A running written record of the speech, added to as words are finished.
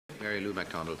Mary Lou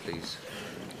McDonald, please.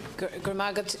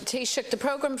 Taoiseach, the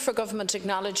programme for government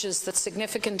acknowledges that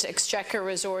significant exchequer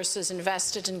resources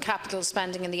invested in capital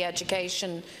spending in the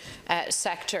education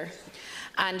sector,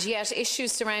 and yet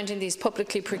issues surrounding these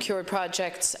publicly procured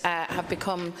projects have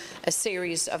become a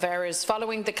series of errors.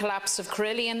 Following the collapse of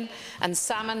Carillion and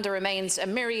Salmon, there remains a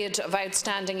myriad of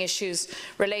outstanding issues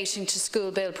relating to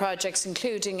school build projects,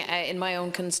 including in my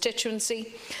own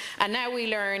constituency. And now we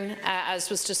learn, as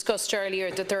was discussed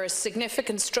earlier, that there are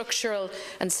significant structural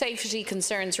and safety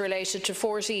concerns related to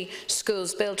 40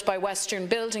 schools built by Western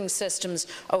Building Systems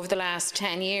over the last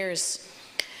 10 years.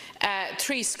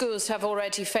 3 schools have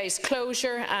already faced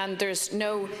closure, and there's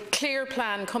no clear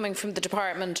plan coming from the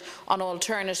department on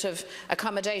alternative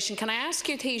accommodation. Can I ask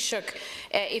you, Taoiseach,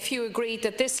 if you agree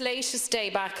that this latest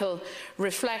debacle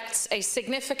reflects a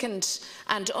significant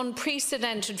and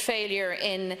unprecedented failure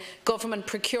in government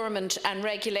procurement and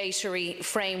regulatory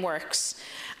frameworks?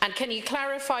 And can you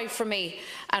clarify for me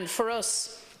and for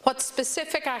us what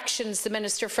specific actions the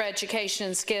Minister for Education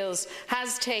and Skills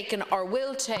has taken or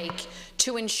will take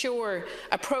to ensure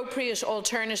appropriate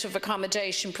alternative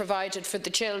accommodation provided for the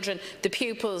children, the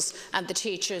pupils and the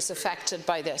teachers affected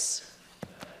by this?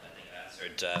 I think I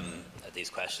answered these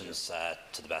questions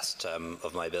to the best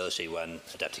of my ability when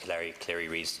Deputy Cleary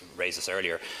raised this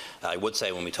earlier. I would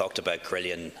say when we talked about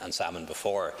Carillion and Salmon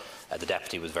before, the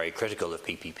Deputy was very critical of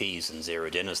PPPs and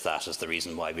zeroed in as that as the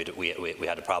reason why we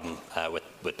had a problem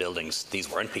with buildings.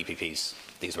 These weren't PPPs;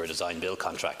 these were design build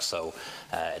contracts. So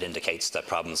it indicates that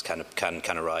problems can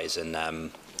arise in the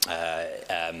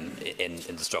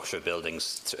structure of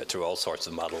buildings through all sorts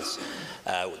of models.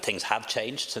 Things have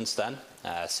changed since then,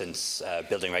 since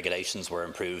building regulations were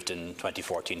improved in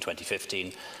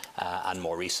 2014-2015, and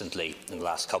more recently, in the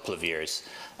last couple of years,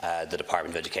 the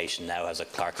Department of Education now has a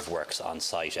clerk of works on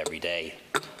site every day.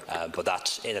 But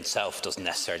that in itself doesn't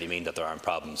necessarily mean that there aren't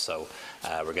problems. So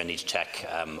we're going to need to check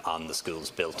on the schools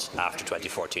built after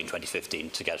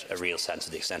 2014-2015 to get a real sense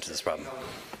of the extent of this problem.